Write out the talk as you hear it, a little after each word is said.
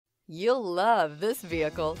You'll love this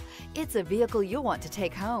vehicle. It's a vehicle you'll want to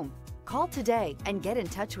take home. Call today and get in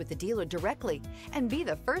touch with the dealer directly and be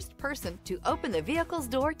the first person to open the vehicle's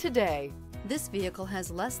door today. This vehicle has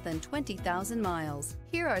less than 20,000 miles.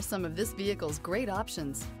 Here are some of this vehicle's great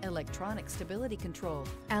options: electronic stability control,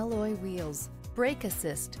 alloy wheels, brake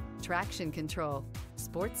assist, traction control,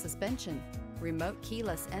 sports suspension, remote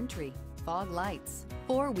keyless entry, fog lights,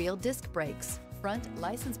 four-wheel disc brakes, front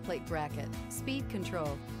license plate bracket, speed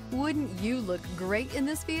control. Wouldn't you look great in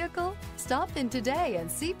this vehicle? Stop in today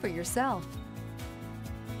and see for yourself.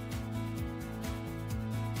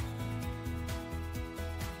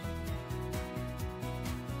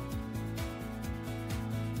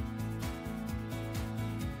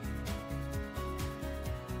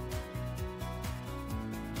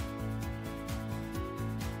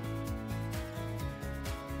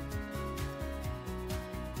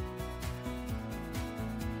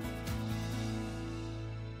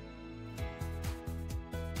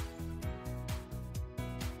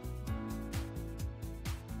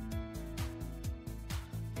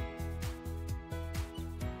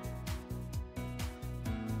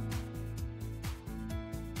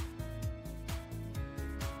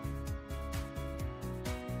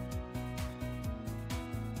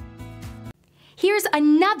 Here's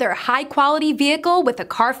another high-quality vehicle with a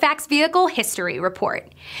Carfax Vehicle History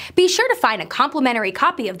Report. Be sure to find a complimentary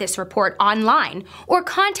copy of this report online or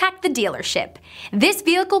contact the dealership. This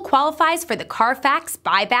vehicle qualifies for the Carfax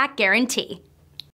Buyback Guarantee.